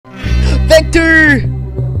Vector!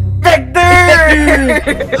 Vector!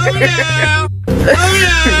 Oh yeah! Oh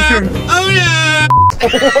yeah! Oh yeah!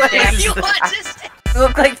 You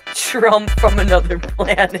look like Trump from another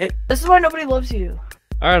planet. This is why nobody loves you.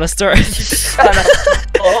 Alright, let's start. Shut up.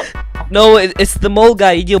 Oh. No, it's the mole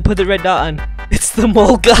guy. You'll put the red dot on. It's the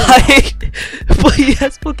mole guy. But he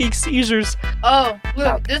has fucking seizures. Oh,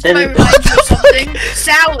 look, this might remind you of something.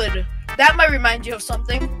 Salad. That might remind you of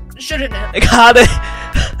something, shouldn't it? I got it.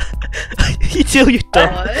 You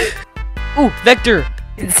dumb. What? Ooh, Vector.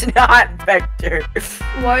 It's not Vector.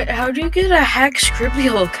 What? How do you get a hack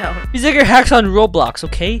Scribble account? Besecker hacks on Roblox,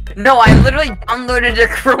 okay? No, I literally downloaded a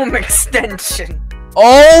Chrome extension.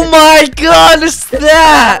 Oh my god, it's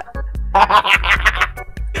that!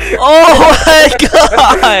 Oh my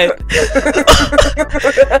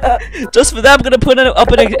god! Just for that, I'm gonna put up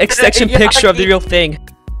an extension picture of the real thing.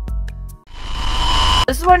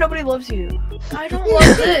 This is why nobody loves you. I don't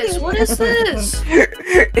love this. What is this?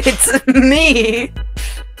 It's me.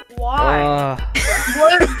 Why?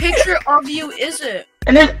 What picture of you is it?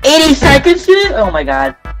 And there's 80 seconds to it? Oh my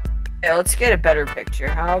god. Yeah, let's get a better picture.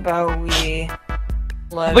 How about we...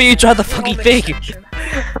 But you draw the fucking thing.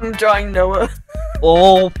 I'm drawing Noah.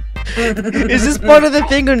 Oh. Is this part of the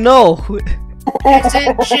thing or no? Is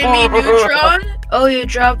it Jimmy Neutron? Oh, you're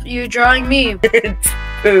drawing me. It's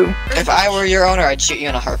Boom. If I were your owner, I'd shoot you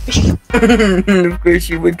in a heartbeat. Of course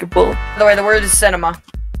you would, Kapul. By the way, the word is cinema.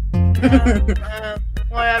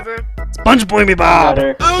 Whatever. SpongeBob me Bob.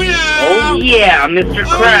 Oh yeah! Oh yeah, Mr.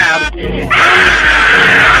 Krabs.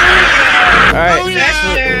 Alright. Oh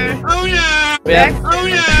yeah! Oh yeah! Yeah. Oh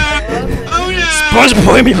yeah! Oh yeah!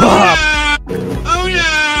 SpongeBob me Bob. Oh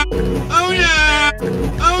yeah! Oh yeah!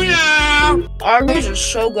 Oh yeah! Arby's is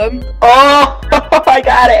so good. Oh, I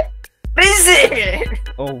got it. What is it?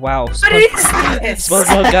 Oh wow. What is this?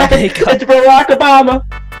 SpongeBob got makeup. It's Barack Obama.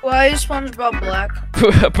 Why is SpongeBob black?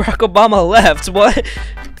 Barack Obama left. What?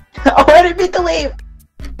 Oh, I didn't mean to leave.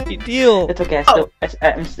 Big deal. It's okay.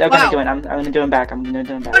 I'm still gonna do it. I'm gonna do him back. I'm gonna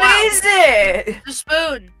do him back. What is it? The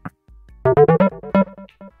spoon.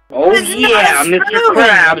 Oh It's yeah, not a Mr. spoon.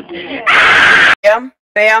 Krabs. Bam,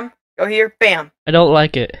 bam. Go here, bam. I don't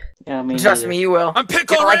like it. Yeah, Trust me, you will. I'm You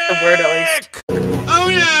pickle don't like the word at least. Oh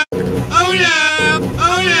yeah! Oh yeah! Oh yeah!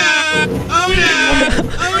 Oh yeah!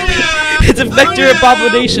 Oh yeah! It's a vector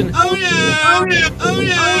abomination. Oh yeah! Oh yeah! Oh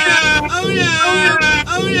yeah! Oh yeah!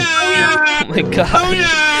 Oh yeah! Oh my god. Oh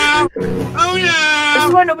yeah! Oh yeah! This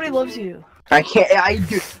is why nobody loves you. I can't. I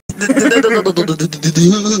do.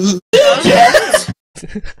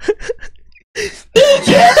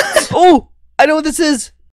 Oh, I know what this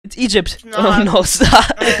is. It's Egypt. It's Oh not. no, stop.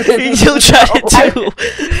 You'll try it too.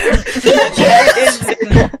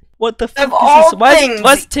 What the fuck Of is all this? Why things,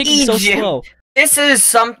 is it taking so Egypt. slow? This is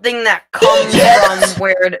something that comes from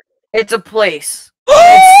where it's a place.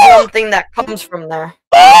 It's something that comes from there.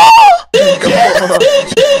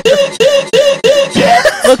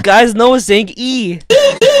 Look, guys, Noah's saying E.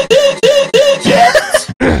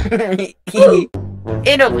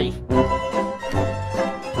 Italy.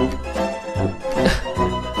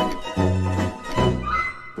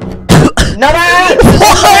 No, What?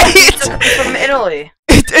 From Italy.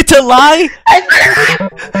 It's a lie?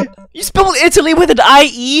 You spelled Italy with an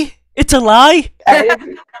I-E? It's a lie? I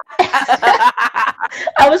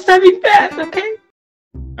was typing fast. Okay.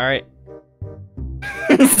 Alright.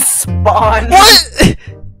 Spawn. What?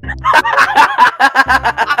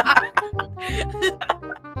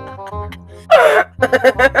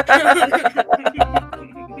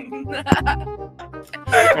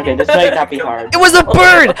 Okay, this might not be hard. It was a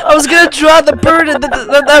bird! I was gonna draw the bird and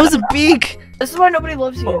that was a beak! This is why nobody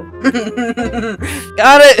loves you.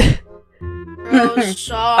 Got it!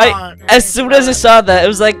 Croissant. As soon as I saw that, it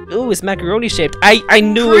was like, ooh, it's macaroni shaped. I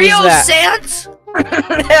knew it was that.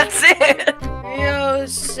 Croissant? That's it.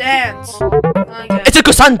 Croissant. Okay. It's a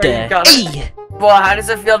croissante! Got it. Hey! Well, how does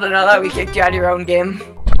it feel to know that we kicked you out of your own game?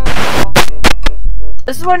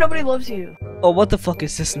 This is why nobody loves you. Oh, what the fuck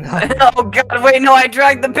is this now? Oh god, wait, no, I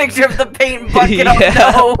dragged the picture of the paint bucket.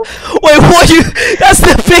 Yeah. Oh Wait, what? That's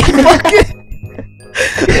the big bucket! no.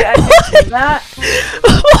 Yeah, I did that.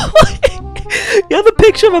 You have a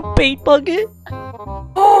picture of a paint bucket?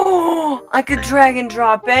 Oh, I could drag and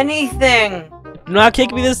drop anything. Do not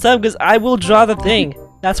kick me this time, because I will draw the thing.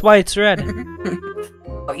 That's why it's red.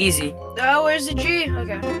 Oh, easy. Oh, where's the G?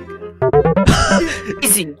 Okay.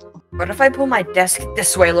 Easy. What if I pull my desk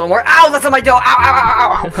this way a little more? Ow, that's on my toe. Ow, ow, ow,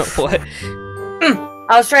 ow, ow. What?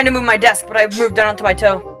 I was trying to move my desk, but I moved down onto my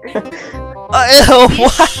toe. Ew,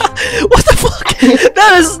 what the fuck?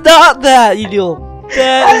 That is not that, you know.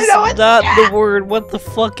 That is not the word. What the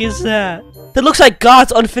fuck is that? That looks like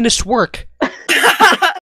God's unfinished work.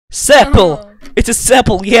 Sepal. It's a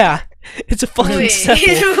sepal, yeah. It's a fucking sepal.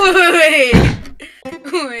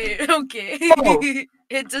 Wait, okay.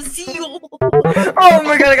 It's a seal. Oh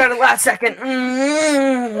my god, I got it last second.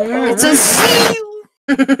 It's a seal.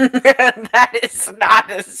 That is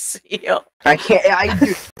not a seal. I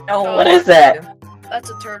can't. No, What is that? That's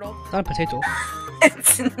a turtle. Not a potato.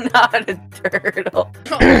 It's not a turtle.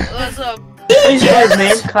 That's a. What is your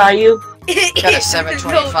name, Caillou? Got a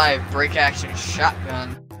 725 break action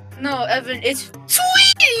shotgun. No, Evan, it's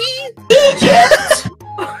Tweety!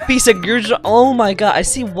 Besecker, you're oh my god, I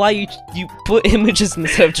see why you put images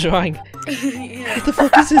instead of drawing. Yeah. What the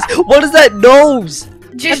fuck is this? What is that nose?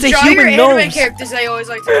 Just That's a draw your human anime nose. characters I always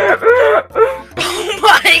like to do. Oh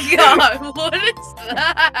my god, what is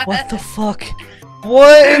that? What the fuck?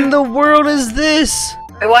 What in the world is this?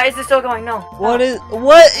 Wait, why is this still going? No. What is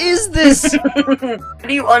this? What do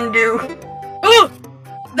you undo? Oh!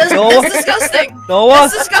 That's disgusting! Noah?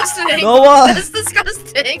 That's disgusting! Noah? That's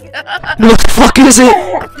disgusting! What the fuck is it?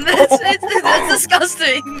 That's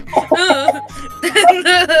disgusting! I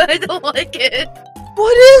don't like it.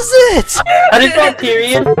 What is it? How do you spell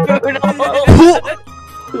period?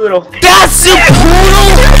 Poodle. That's a poodle?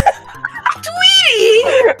 Tweety!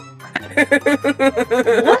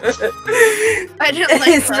 I didn't like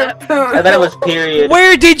It's a that. I thought it was period.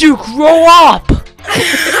 Where did you grow up?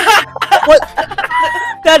 What?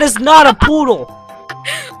 That is not a poodle.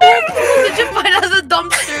 Did you find out of the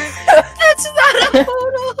dumpster? That's not a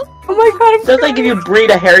poodle! Oh my god, I'm Sounds like if you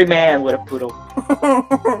breed a hairy man with a poodle.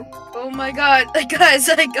 Oh my god, guys,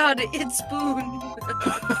 I got it. It's Spoon.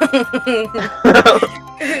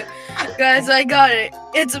 Guys, I got it.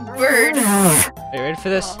 It's a bird. Are you ready for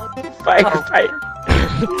this? Firefighter.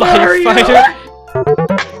 Firefighter.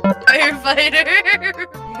 Firefighter.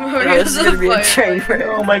 This is gonna be a train wreck.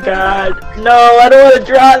 Oh my god. No, I don't want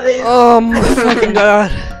to draw this. Oh my fucking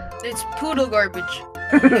god. It's poodle garbage.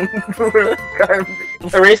 Garbage.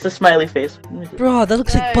 Erase the smiley face. Bro, that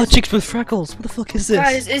looks like butt Guys. cheeks with freckles. What the fuck is this?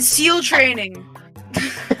 Guys, it's seal training.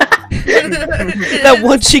 That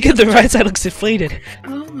one cheek on the right side looks inflated.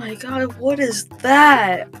 Oh my god, what is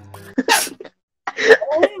that?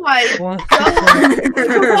 Oh my What the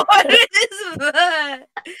god. fuck? What is that?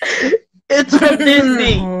 It's from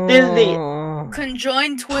Disney. Disney.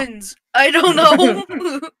 Conjoined twins. I don't know.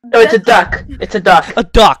 No, it's a duck. It's a duck. A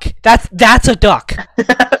duck. That's a duck.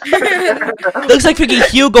 Looks like freaking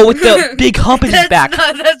Hugo with the big hump in his back.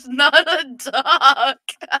 That's not a duck.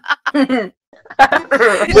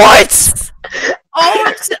 What?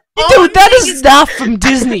 Dude, that is not from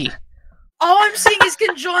Disney. All I'm seeing is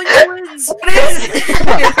conjoined twins.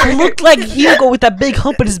 It looked like Hugo with that big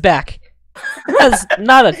hump in his back. That's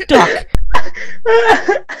not a duck.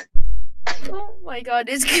 Oh my god,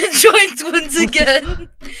 it's conjoined twins again.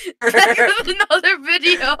 That's another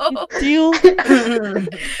video. Deal?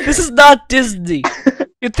 This is not Disney.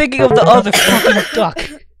 You're thinking of the other fucking duck.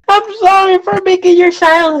 I'm sorry for making your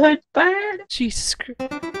childhood bad. Jesus Christ.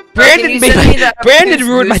 Can you send me that Brandon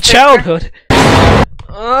ruined my newspaper? childhood.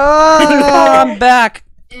 I'm back.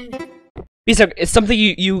 Besecker, it's something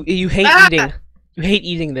you hate eating. You hate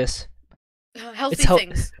eating this. Healthy It's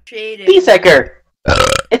things. Creative. Besecker.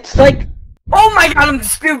 It's like Oh my god, I'm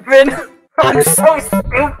stupid. I'm so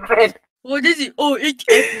stupid. What is it? Oh, it's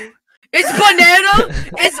banana.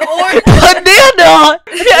 It's orange. Banana!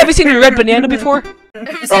 Have you seen a red banana before? Have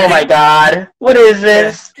you oh seen my god. What is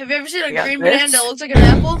this? Have you ever seen a got green this. banana that looks like an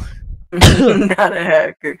apple? Not a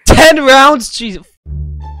hacker. 10 rounds? Jesus.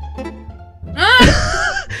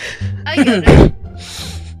 Ah! I get it.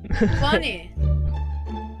 Funny.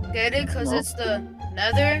 Get it? Cause it's the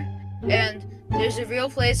nether, and there's a real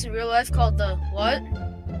place in real life called the what?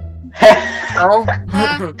 Oh.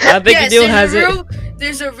 I think Yes, you do has it.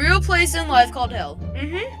 There's a real place in life called hell.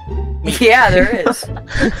 Yeah, there is.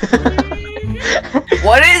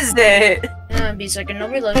 What is it? Besecker,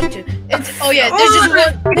 nobody loves you too. Oh yeah, there's just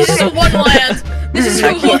one. This is a one land. This is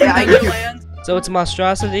a one land. So it's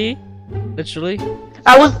monstrosity? Literally?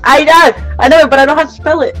 I know it, but I don't know how to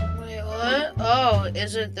spell it. Wait, what? Oh,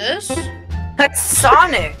 is it this? That's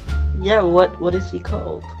Sonic. Yeah, what is he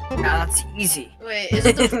called? Nah, that's easy. Wait, is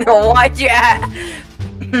it the No, why'd you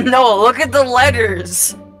No, look at the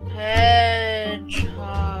letters.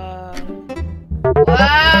 hedgehog?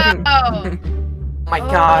 Wow. My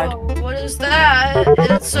god. Oh, what is that?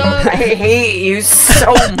 It's a I hate you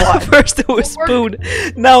so much. First it was spoon,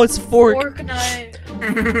 now it's fork. fork knife.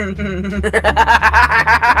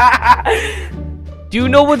 Do you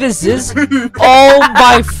know what this is? Oh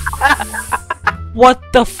my what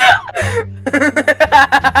the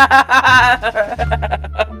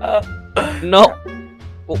No.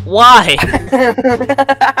 Why?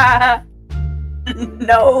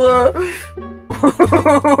 No.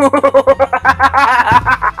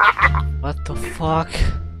 What the fuck?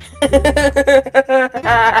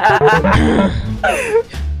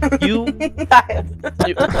 You.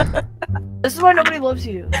 This is why nobody loves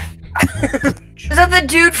you. Is that the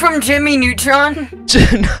dude from Jimmy Neutron?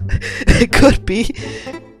 It could be.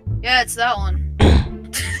 Yeah, it's that one.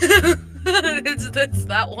 it's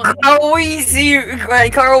that one. Carl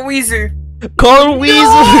Weezer. Carl Weezer. Carl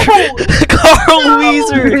Weezer. Carl No!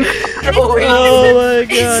 Weezer. Oh Oh my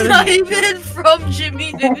It's god. not even from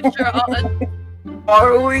Jimmy Neutron.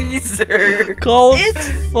 Carl Weezer. Carl It's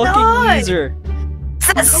fucking not. Weezer.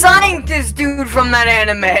 It's that scientist dude from that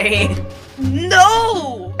anime.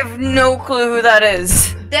 No! I have no clue who that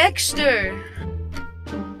is. Dexter.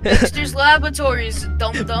 Dexter's Laboratories,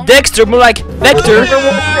 dum dum. Dexter, more like Vector.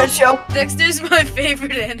 That show. Dexter's my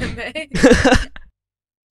favorite anime.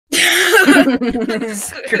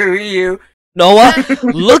 Screw you. Noah,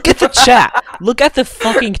 look at the chat. Look at the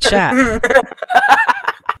fucking chat.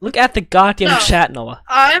 Look at the goddamn No. chat, Noah.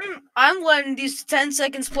 I'm letting these 10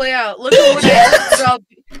 seconds play out. Look at what I typed about.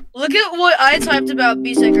 Look at what I typed about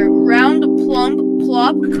Besecker. Round, plump,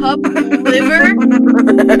 plop, cup, liver,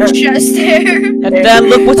 chest hair, And then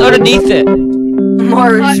look what's underneath it.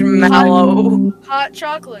 Marshmallow. hot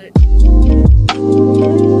chocolate.